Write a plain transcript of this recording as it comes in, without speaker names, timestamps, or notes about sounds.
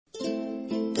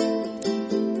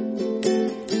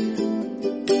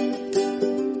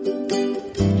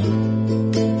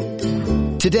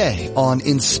Today on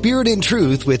In Spirit and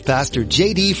Truth with Pastor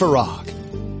J.D.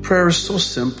 Farag. Prayer is so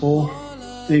simple.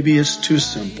 Maybe it's too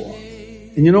simple.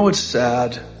 And you know what's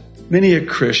sad? Many a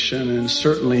Christian and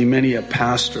certainly many a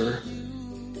pastor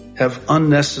have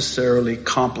unnecessarily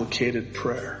complicated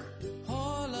prayer.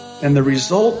 And the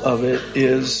result of it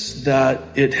is that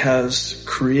it has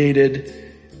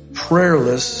created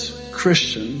prayerless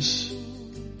Christians,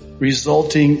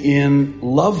 resulting in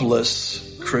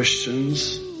loveless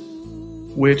Christians,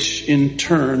 which in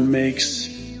turn makes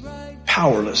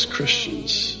powerless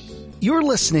Christians. You're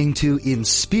listening to In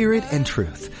Spirit and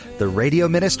Truth, the radio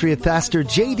ministry of Pastor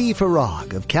J.D.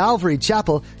 Farag of Calvary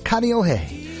Chapel,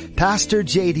 Kaneohe. Pastor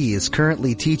J.D. is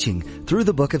currently teaching through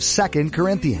the book of 2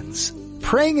 Corinthians.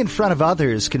 Praying in front of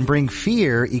others can bring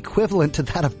fear equivalent to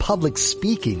that of public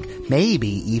speaking,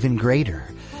 maybe even greater.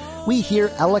 We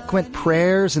hear eloquent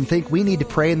prayers and think we need to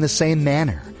pray in the same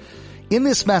manner. In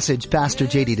this message, Pastor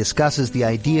J.D. discusses the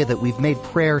idea that we've made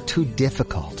prayer too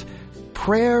difficult.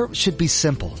 Prayer should be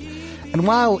simple. And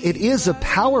while it is a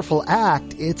powerful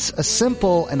act, it's a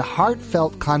simple and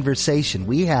heartfelt conversation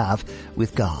we have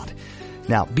with God.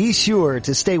 Now, be sure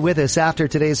to stay with us after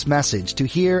today's message to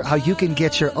hear how you can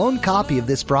get your own copy of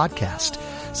this broadcast.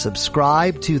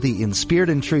 Subscribe to the In Spirit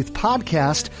and Truth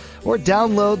podcast or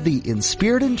download the In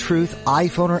Spirit and Truth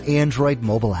iPhone or Android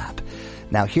mobile app.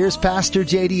 Now here's Pastor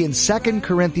J.D. in 2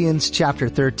 Corinthians chapter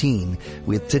 13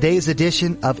 with today's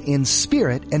edition of In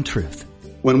Spirit and Truth.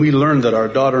 When we learned that our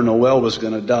daughter Noelle was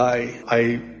going to die,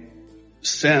 I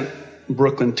sent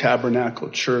Brooklyn Tabernacle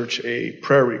Church a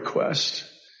prayer request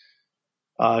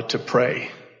to pray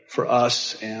for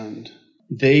us. And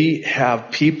they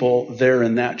have people there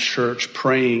in that church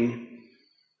praying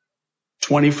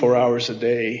 24 hours a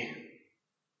day,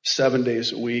 7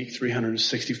 days a week,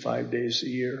 365 days a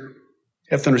year.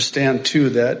 You have to understand,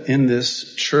 too, that in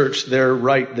this church, they're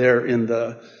right there in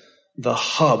the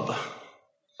hub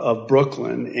of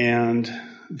Brooklyn, and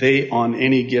they, on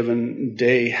any given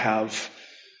day, have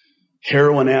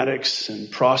heroin addicts and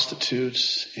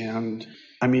prostitutes and,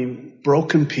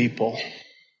 broken people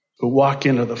who walk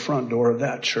into the front door of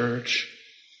that church,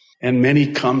 and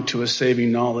many come to a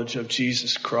saving knowledge of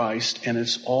Jesus Christ, and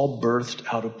it's all birthed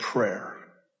out of prayer.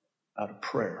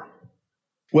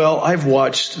 Well, I've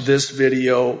watched this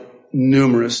video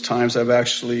numerous times. I've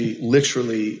actually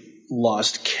literally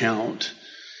lost count.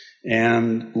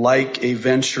 And like a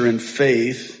venture in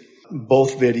faith,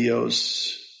 both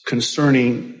videos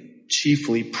concerning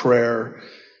chiefly prayer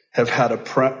have had a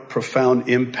profound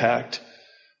impact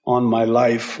on my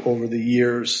life over the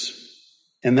years.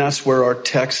 And that's where our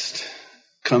text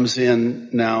comes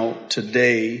in now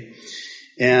today.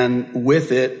 And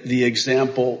with it, the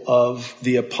example of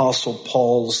the Apostle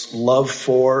Paul's love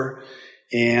for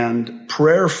and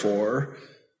prayer for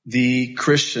the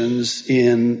Christians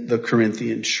in the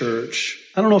Corinthian church.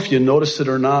 I don't know if you noticed it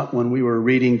or not when we were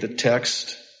reading the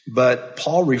text, but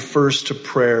Paul refers to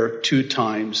prayer 2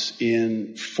 times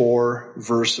in 4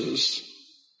 verses.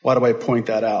 Why do I point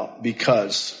that out?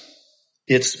 Because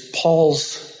it's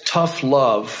Paul's tough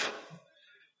love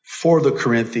for the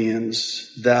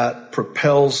Corinthians that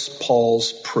propels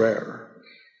Paul's prayer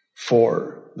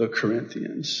for the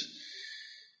Corinthians.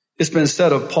 It's been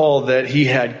said of Paul that he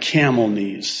had camel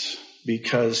knees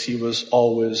because he was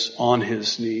always on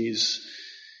his knees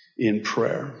in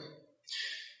prayer.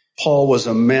 Paul was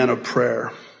a man of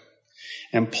prayer.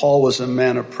 And Paul was a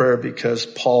man of prayer because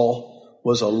Paul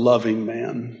was a loving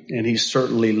man. And he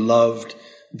certainly loved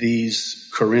these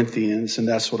Corinthians. And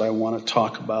that's what I want to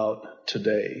talk about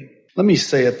today. Let me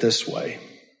say it this way.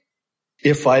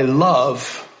 If I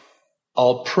love,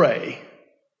 I'll pray.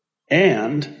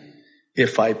 And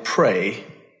if I pray,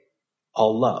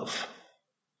 I'll love.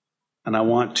 And I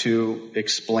want to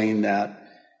explain that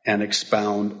and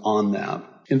expound on that.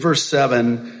 In verse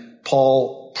 7,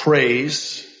 Paul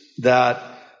prays that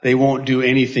they won't do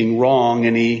anything wrong,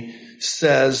 and he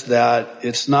says that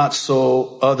it's not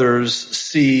so others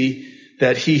see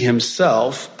that he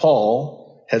himself, Paul,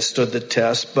 had stood the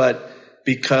test, but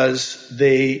because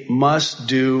they must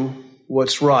do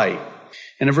what's right.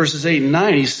 And in verses 8 and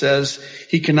 9, he says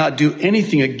he cannot do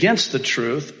anything against the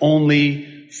truth,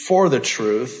 only for the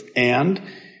truth. And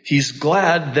he's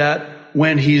glad that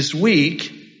when he's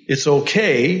weak, it's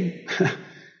okay.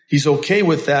 He's okay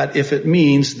with that if it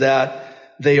means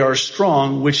that they are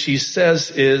strong, which he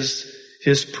says is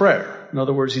his prayer. In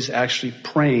other words, he's actually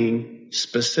praying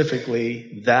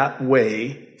specifically that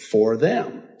way for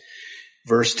them.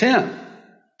 Verse 10,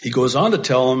 he goes on to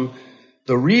tell them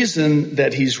the reason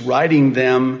that he's writing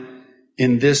them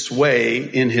in this way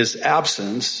in his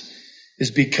absence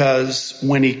is because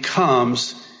when he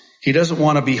comes, He doesn't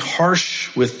want to be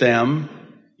harsh with them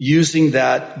using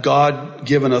that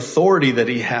God-given authority that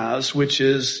he has, which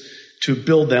is to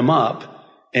build them up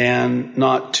and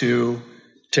not to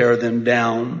tear them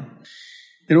down.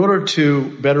 In order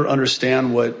to better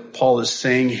understand what Paul is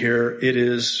saying here, it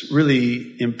is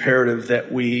really imperative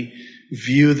that we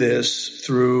view this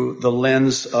through the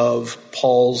lens of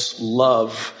Paul's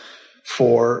love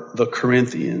for the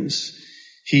Corinthians.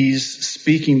 He's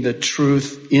speaking the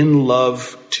truth in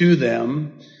love to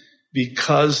them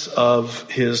because of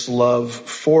his love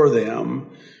for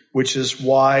them, which is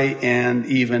why and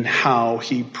even how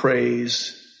he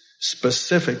prays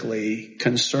specifically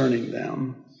concerning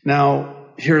them.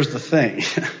 Now, here's the thing.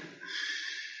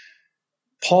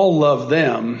 Paul loved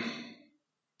them,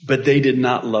 but they did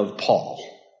not love Paul.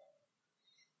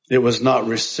 It was not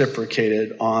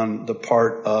reciprocated on the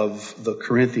part of the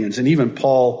Corinthians. And even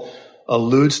Paul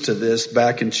alludes to this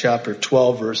back in chapter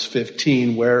 12, verse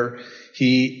 15, where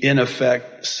he, in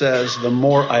effect, says, the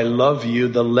more I love you,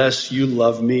 the less you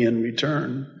love me in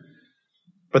return.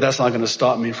 But that's not going to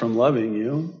stop me from loving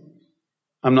you.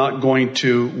 I'm not going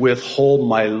to withhold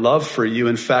my love for you.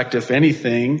 In fact, if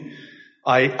anything,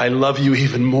 I love you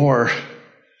even more,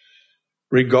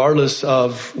 regardless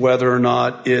of whether or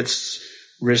not it's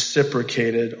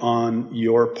reciprocated on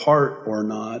your part or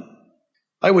not.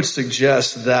 I would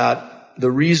suggest that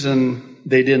the reason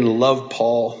they didn't love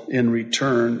Paul in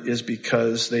return is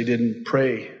because they didn't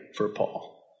pray for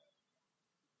Paul.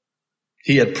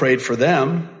 He had prayed for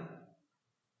them.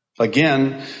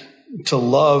 Again, to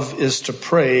love is to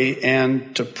pray,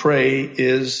 and to pray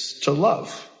is to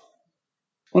love.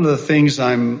 One of the things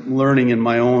I'm learning in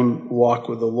my own walk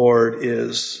with the Lord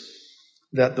is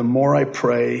that the more I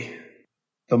pray,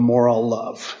 the more I'll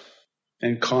love.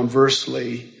 And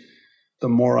conversely, the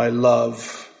more I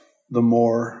love, the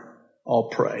more I'll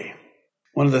pray.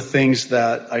 One of the things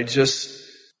that I just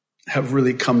have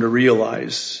really come to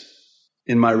realize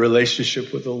in my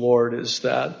relationship with the Lord is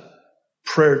that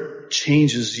prayer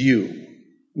changes you.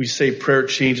 We say prayer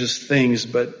changes things,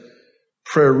 but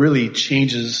prayer really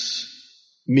changes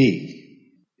me.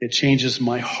 It changes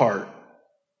my heart.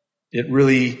 It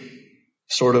really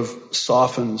sort of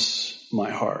softens my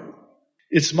heart.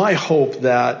 It's my hope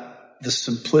that the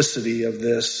simplicity of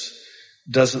this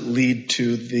doesn't lead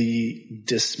to the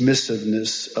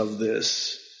dismissiveness of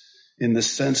this, in the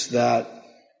sense that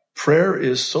prayer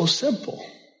is so simple.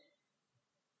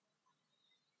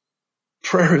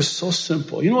 Prayer is so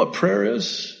simple. You know what prayer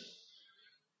is?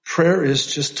 Prayer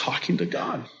is just talking to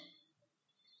God.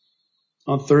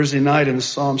 On Thursday night in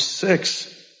Psalm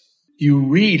 6, you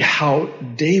read how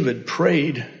David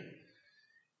prayed,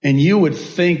 and you would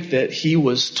think that he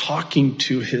was talking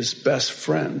to his best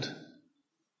friend.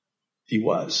 He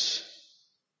was.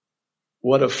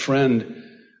 What a friend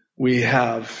we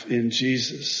have in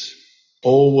Jesus.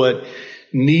 Oh, what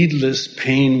needless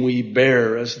pain we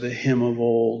bear, as the hymn of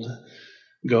old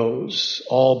goes,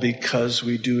 all because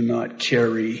we do not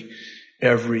carry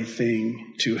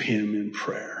everything to him in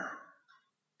prayer.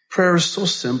 Prayer is so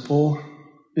simple.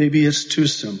 Maybe it's too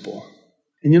simple.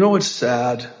 And you know what's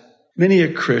sad? Many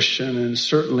a Christian, and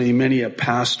certainly many a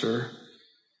pastor,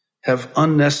 have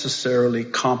unnecessarily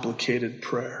complicated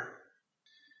prayer.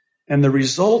 And the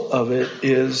result of it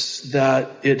is that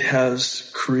it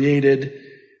has created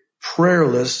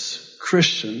prayerless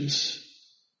Christians,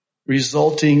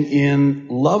 resulting in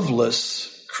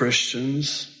loveless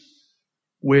Christians,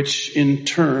 which in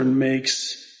turn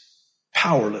makes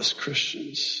powerless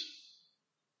Christians.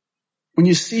 When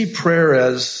you see prayer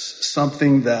as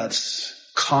something that's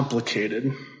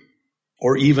complicated,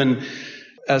 or even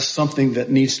as something that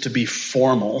needs to be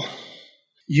formal,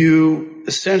 you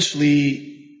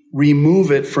essentially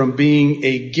remove it from being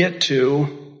a get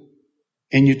to,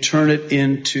 and you turn it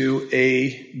into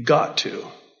a got to.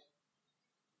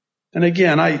 And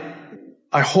again,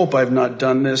 I hope I've not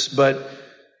done this, but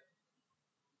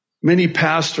many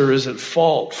pastors at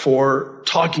fault for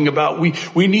talking about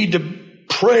we need to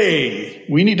pray.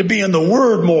 We need to be in the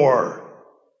Word more.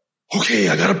 Okay,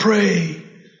 I gotta pray.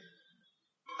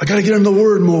 I gotta get in the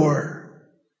Word more.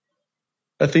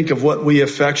 I think of what we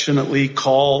affectionately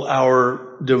call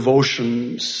our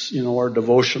devotions, our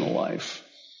devotional life.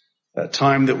 That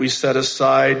time that we set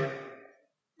aside,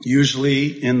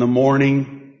 usually in the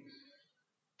morning,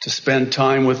 to spend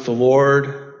time with the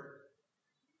Lord,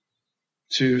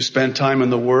 to spend time in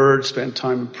the Word, spend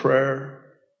time in prayer.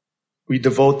 We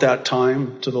devote that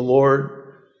time to the Lord.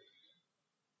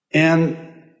 And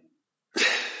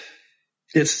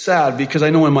it's sad because I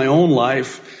know in my own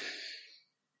life,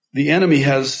 the enemy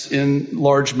has in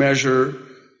large measure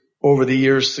over the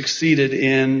years succeeded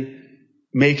in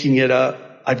making it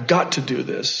a I've got to do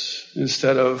this,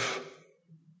 instead of,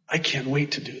 I can't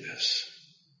wait to do this.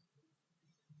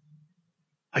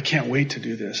 I can't wait to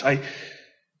do this. I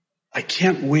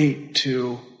can't wait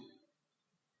to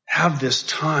have this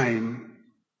time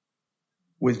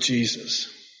with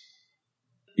Jesus.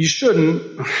 You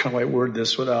shouldn't, how do I word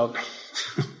this without,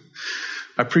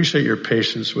 I appreciate your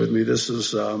patience with me. This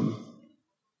is, you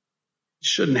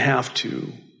shouldn't have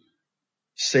to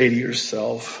say to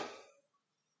yourself,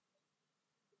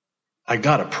 I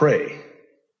gotta pray.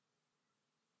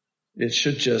 It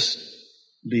should just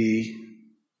be,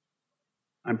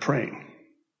 I'm praying.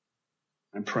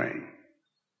 I'm praying.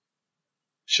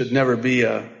 Should never be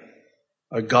a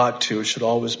got to. It should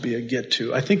always be a get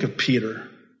to. I think of Peter.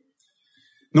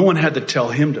 No one had to tell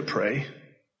him to pray.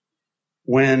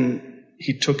 When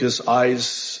he took his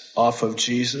eyes off of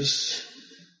Jesus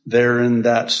there in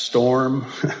that storm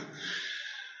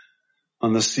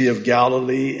on the Sea of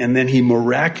Galilee, and then he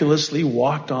miraculously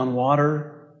walked on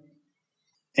water.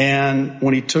 And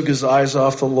when he took his eyes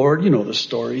off the Lord, you know the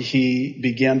story, he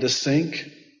began to sink.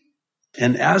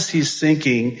 And as he's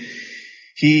sinking,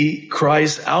 he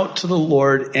cries out to the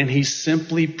Lord and he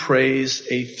simply prays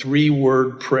a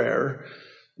 3-word prayer.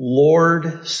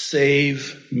 Lord,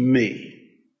 save me.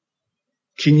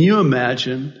 Can you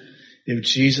imagine if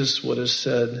Jesus would have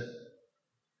said,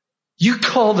 you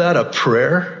call that a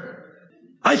prayer?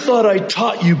 I thought I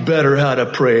taught you better how to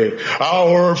pray.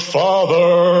 Our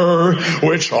Father,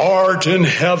 which art in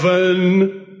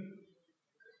heaven.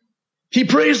 He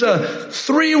prays a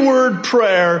 3-word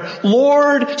prayer,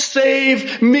 Lord,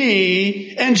 save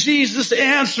me, and Jesus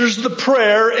answers the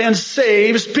prayer and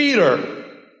saves Peter.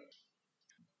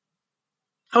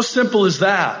 How simple is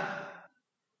that?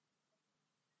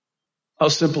 How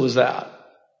simple is that?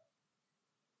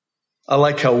 I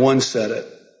like how one said it.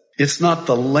 It's not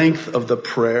the length of the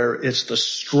prayer, it's the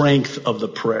strength of the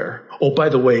prayer. Oh, by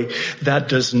the way, that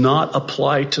does not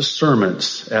apply to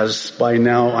sermons, as by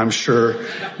now I'm sure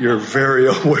you're very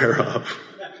aware of.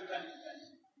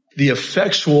 The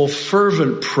effectual,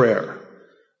 fervent prayer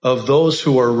of those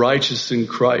who are righteous in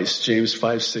Christ, James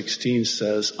 5:16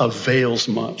 says, avails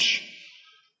much,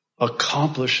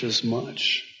 accomplishes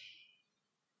much.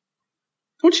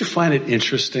 Don't you find it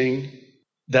interesting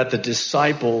that the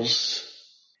disciples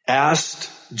asked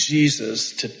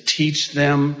Jesus to teach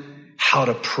them how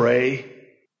to pray,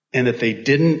 and that they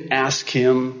didn't ask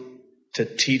him to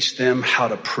teach them how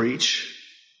to preach?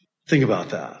 Think about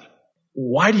that.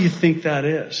 Why do you think that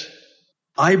is?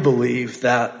 I believe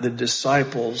that the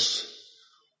disciples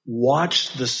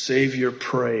watched the Savior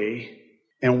pray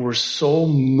and were so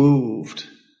moved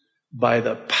by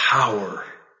the power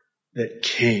that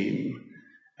came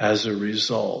as a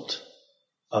result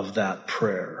of that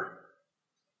prayer.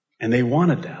 And they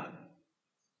wanted that.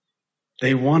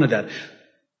 They wanted that.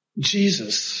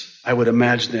 Jesus, I would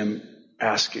imagine them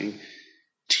asking,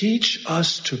 teach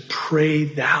us to pray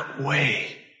that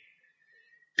way,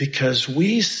 because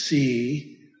we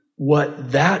see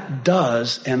what that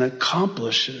does and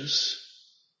accomplishes,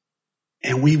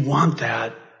 and we want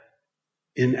that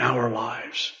in our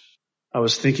lives. I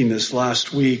was thinking this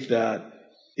last week that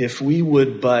if we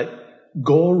would but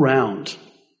go around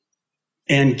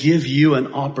and give you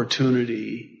an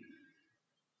opportunity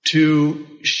to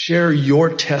share your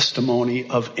testimony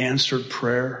of answered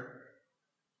prayer,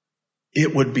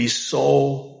 it would be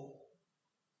so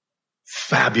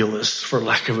fabulous, for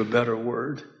lack of a better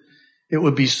word. It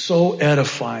would be so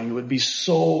edifying. It would be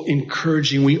so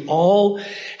encouraging. We all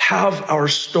have our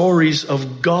stories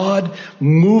of God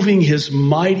moving his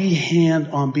mighty hand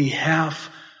on behalf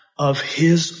of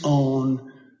his own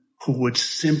who would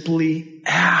simply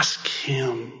ask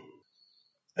him.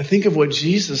 I think of what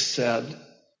Jesus said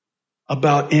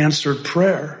about answered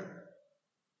prayer.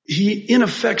 He, in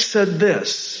effect, said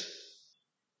this: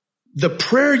 the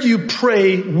prayer you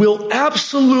pray will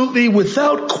absolutely,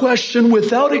 without question,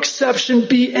 without exception,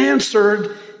 be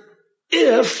answered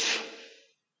if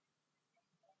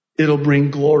it'll bring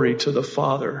glory to the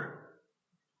Father.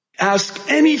 Ask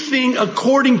anything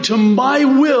according to my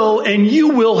will, and you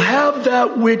will have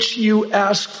that which you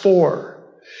ask for.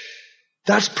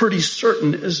 That's pretty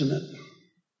certain, isn't it?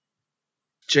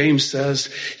 James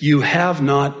says, you have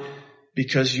not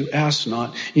because you ask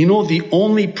not. You know, the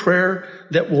only prayer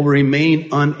that will remain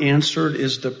unanswered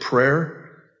is the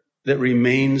prayer that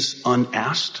remains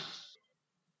unasked.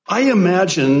 I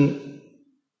imagine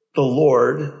the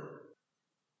Lord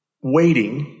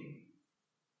waiting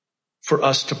for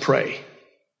us to pray.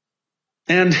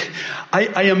 And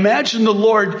I imagine the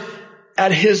Lord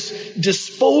at his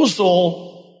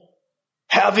disposal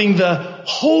having the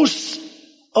hosts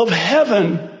of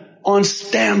heaven on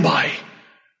standby,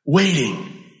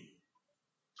 waiting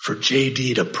for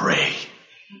JD to pray.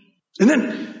 And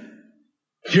then,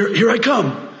 here I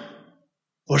come.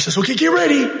 Lord says, okay, get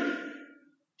ready.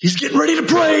 He's getting ready to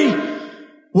pray.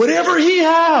 Whatever he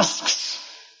asks,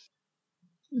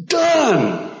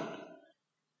 done.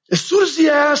 As soon as he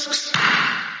asks,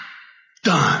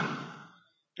 done.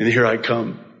 And here I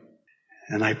come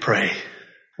and I pray.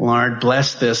 Lord,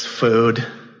 bless this food.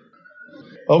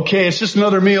 Okay, it's just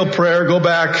another meal prayer. Go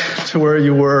back to where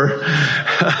you were.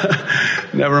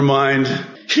 Never mind.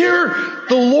 Here,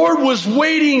 the Lord was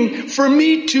waiting for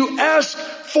me to ask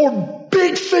for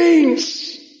big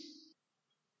things.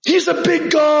 He's a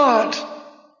big God.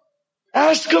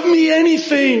 Ask of me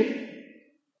anything,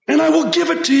 and I will give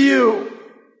it to you.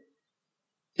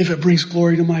 If it brings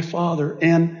glory to my Father,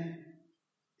 and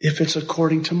if it's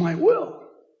according to my will.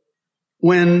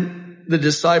 When the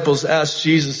disciples asked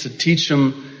Jesus to teach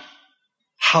them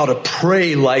how to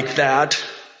pray like that,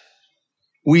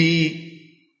 we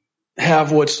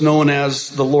have what's known as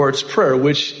the Lord's Prayer,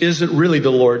 which isn't really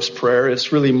the Lord's Prayer.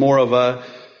 It's really more of a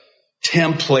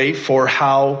template for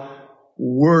how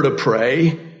we're to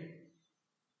pray.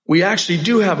 We actually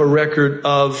do have a record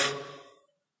of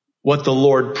what the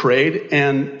Lord prayed,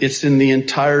 and it's in the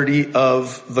entirety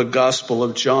of the Gospel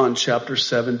of John, chapter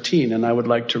 17. And I would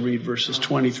like to read verses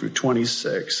 20 through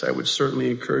 26. I would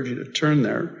certainly encourage you to turn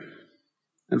there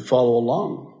and follow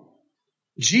along.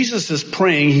 Jesus is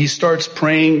praying. He starts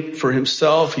praying for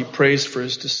himself. He prays for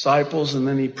his disciples, and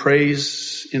then he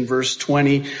prays in verse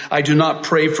 20, I do not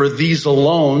pray for these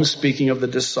alone, speaking of the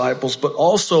disciples, but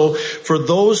also for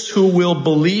those who will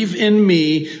believe in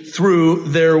me through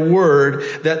their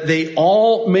word, that they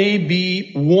all may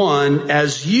be one,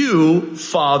 as you,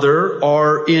 Father,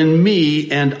 are in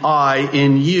me and I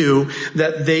in you,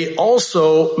 that they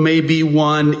also may be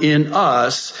one in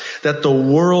us, that the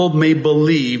world may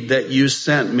believe that you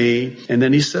sent me. And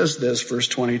then he says this, verse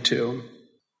 22,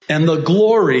 and the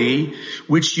glory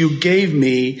which you gave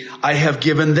me, I have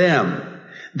given them,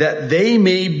 that they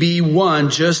may be one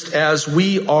just as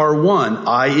we are one,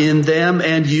 I in them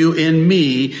and you in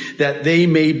me, that they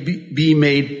may be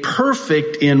made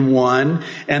perfect in one,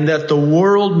 and that the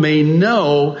world may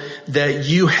know that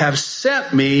you have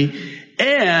sent me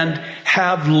and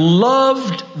have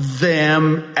loved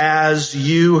them as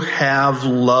you have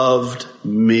loved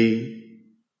me.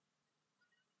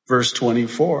 Verse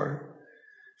 24,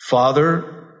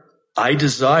 Father, I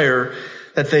desire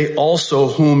that they also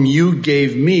whom you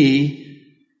gave me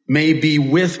may be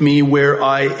with me where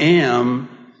I am,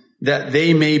 that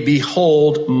they may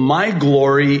behold my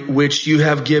glory which you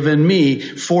have given me.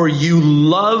 For you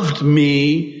loved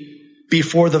me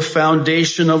before the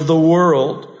foundation of the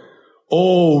world.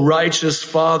 O righteous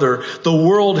Father, the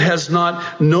world has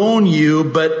not known you,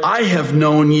 but I have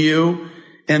known you,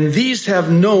 and these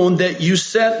have known that you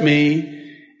sent me,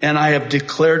 and I have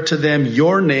declared to them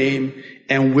your name,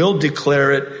 and will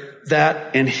declare it,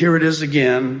 that, and here it is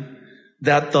again,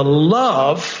 that the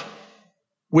love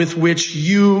with which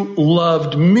you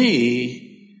loved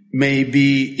me may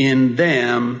be in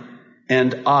them,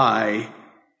 and I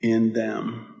in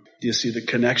them. Do you see the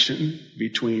connection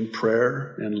between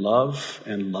prayer and love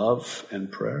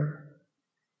and prayer?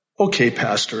 Okay,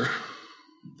 Pastor,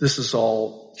 this is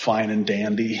all fine and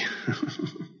dandy.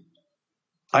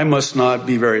 I must not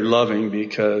be very loving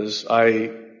because I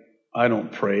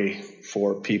don't pray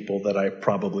for people that I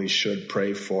probably should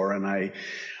pray for, and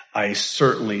I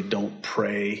certainly don't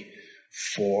pray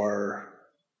for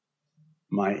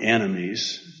my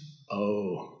enemies.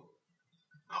 Oh,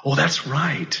 that's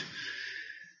right.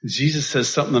 Jesus says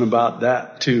something about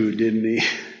that too, didn't he?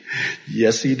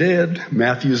 Yes, he did.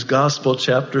 Matthew's Gospel,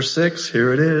 chapter 6.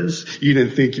 Here it is. You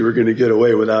didn't think you were going to get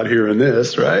away without hearing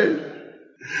this, right?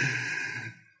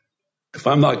 If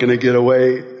I'm not going to get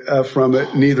away from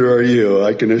it, neither are you.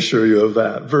 I can assure you of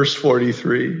that. Verse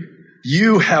 43.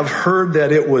 You have heard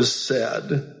that it was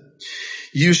said,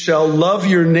 you shall love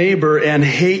your neighbor and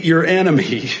hate your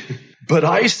enemy. But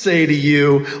I say to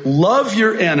you, love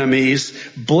your enemies,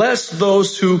 bless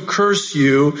those who curse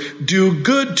you, do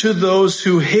good to those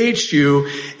who hate you,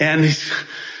 and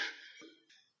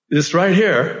this right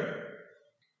here,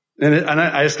 and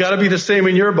it's got to be the same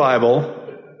in your Bible,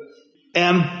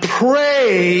 and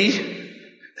pray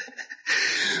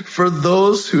for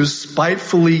those who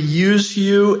spitefully use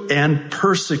you and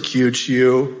persecute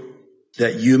you,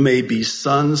 that you may be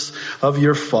sons of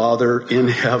your Father in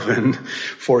heaven.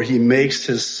 For he makes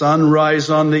his sun rise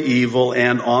on the evil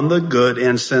and on the good,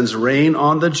 and sends rain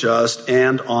on the just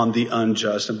and on the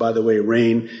unjust. And by the way,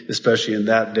 rain, especially in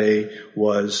that day,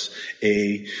 was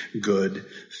a good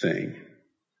thing.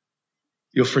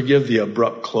 You'll forgive the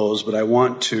abrupt close, but I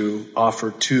want to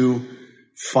offer two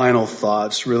final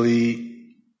thoughts, really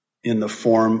in the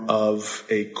form of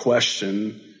a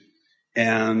question.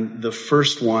 And the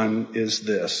first one is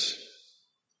this.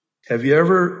 Have you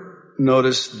ever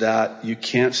noticed that you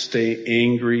can't stay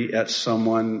angry at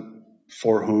someone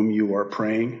for whom you are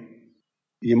praying?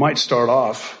 You might start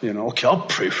off, okay, I'll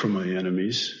pray for my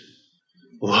enemies.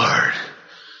 Lord,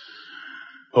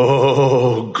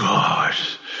 oh God,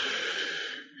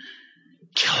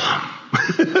 kill him.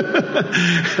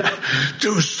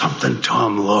 Do something to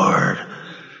him, Lord.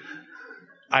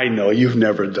 I know you've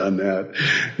never done that.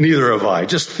 Neither have I.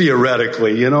 Just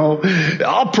theoretically,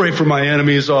 I'll pray for my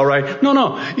enemies, all right.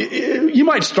 No. You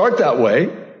might start that way.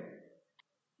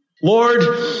 Lord,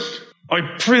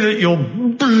 I pray that you'll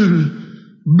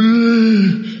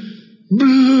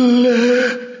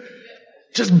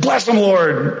just bless them,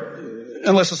 Lord.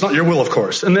 Unless it's not your will, of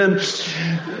course. And then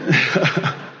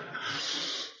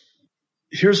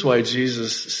here's why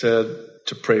Jesus said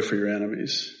to pray for your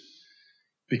enemies.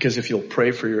 Because if you'll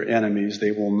pray for your enemies,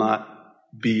 they will not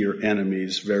be your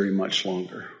enemies very much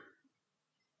longer.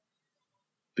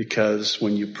 Because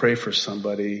when you pray for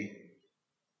somebody,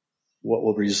 what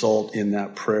will result in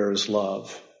that prayer is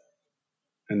love.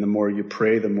 And the more you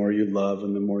pray, the more you love,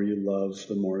 and the more you love,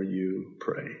 the more you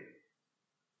pray.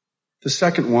 The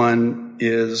second one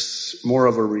is more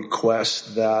of a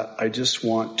request that I just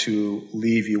want to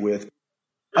leave you with.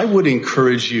 I would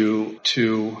encourage you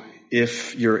to,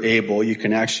 if you're able, you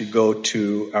can actually go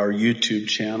to our YouTube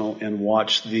channel and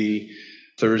watch the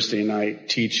Thursday night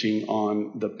teaching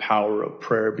on the power of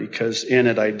prayer, because in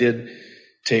it I did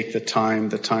take the time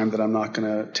that I'm not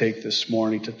going to take this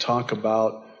morning to talk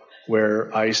about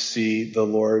where I see the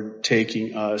Lord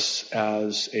taking us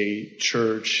as a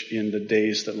church in the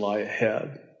days that lie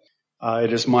ahead.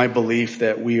 It is my belief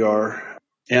that we are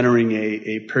entering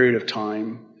a period of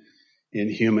time in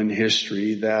human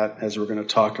history that, as we're going to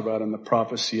talk about in the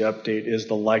prophecy update, is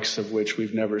the likes of which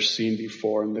we've never seen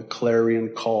before. And the clarion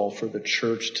call for the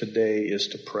church today is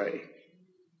to pray.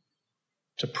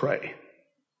 To pray.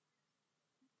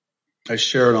 I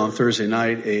shared on Thursday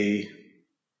night a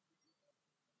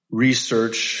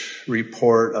research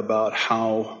report about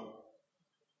how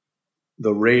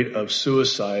the rate of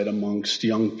suicide amongst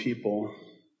young people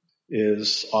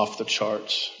is off the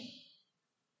charts.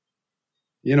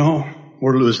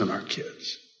 We're losing our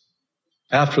kids.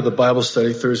 After the Bible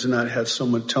study Thursday night, I had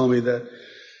someone tell me that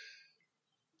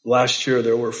last year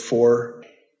there were 4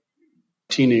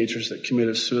 teenagers that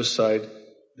committed suicide.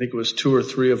 I think it was 2 or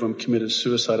 3 of them committed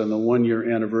suicide on the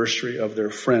 1-year anniversary of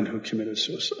their friend who committed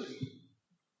suicide.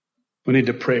 We need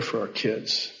to pray for our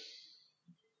kids.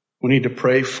 We need to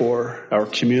pray for our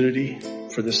community,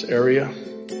 for this area.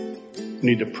 We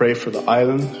need to pray for the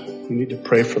island. We need to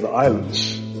pray for the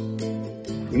islands.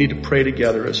 We need to pray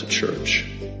together as a church.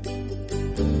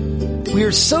 We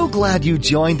are so glad you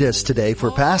joined us today for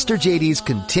Pastor JD's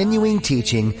continuing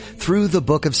teaching through the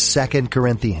book of 2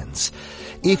 Corinthians.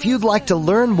 If you'd like to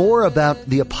learn more about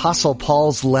the Apostle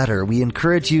Paul's letter, we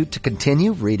encourage you to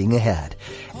continue reading ahead.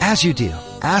 As you do,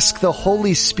 ask the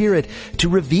Holy Spirit to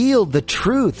reveal the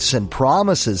truths and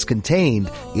promises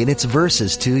contained in its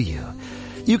verses to you.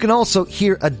 You can also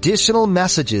hear additional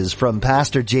messages from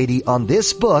Pastor JD on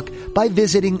this book by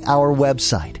visiting our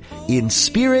website,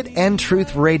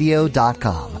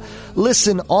 inspiritandtruthradio.com.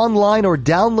 Listen online or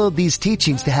download these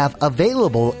teachings to have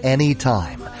available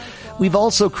anytime. We've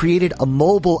also created a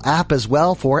mobile app as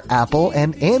well for Apple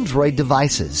and Android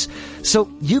devices, so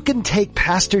you can take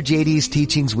Pastor JD's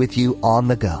teachings with you on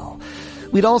the go.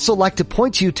 We'd also like to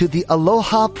point you to the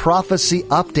Aloha Prophecy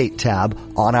Update tab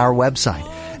on our website.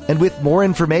 And with more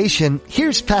information,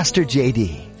 here's Pastor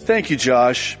JD. Thank you,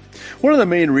 Josh. One of the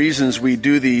main reasons we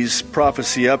do these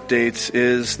prophecy updates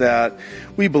is that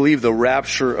we believe the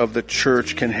rapture of the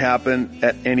church can happen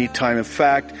at any time. In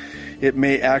fact, it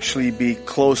may actually be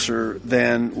closer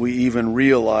than we even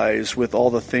realize with all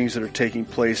the things that are taking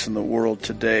place in the world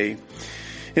today.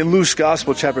 In Luke's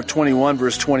Gospel, chapter 21,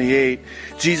 verse 28,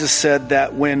 Jesus said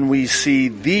that when we see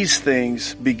these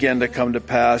things begin to come to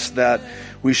pass, that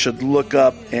we should look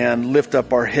up and lift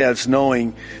up our heads,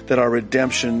 knowing that our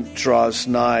redemption draws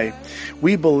nigh.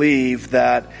 We believe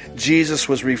that Jesus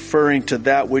was referring to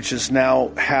that which is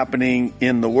now happening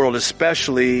in the world,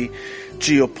 especially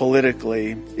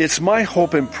geopolitically. It's my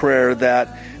hope and prayer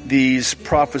that these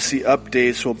prophecy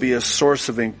updates will be a source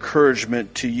of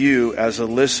encouragement to you as a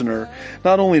listener,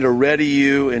 not only to ready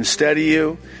you and steady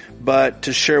you, but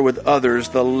to share with others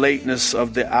the lateness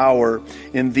of the hour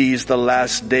in these, the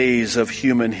last days of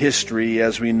human history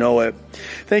as we know it.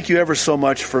 Thank you ever so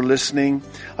much for listening.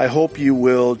 I hope you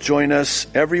will join us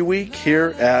every week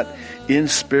here at In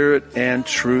Spirit and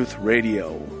Truth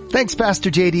Radio. Thanks, Pastor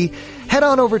JD. Head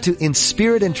on over to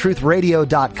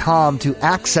inspiritandtruthradio.com to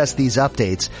access these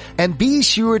updates, and be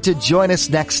sure to join us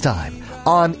next time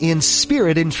on In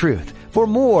Spirit and Truth for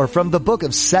more from the book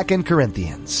of 2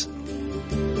 Corinthians.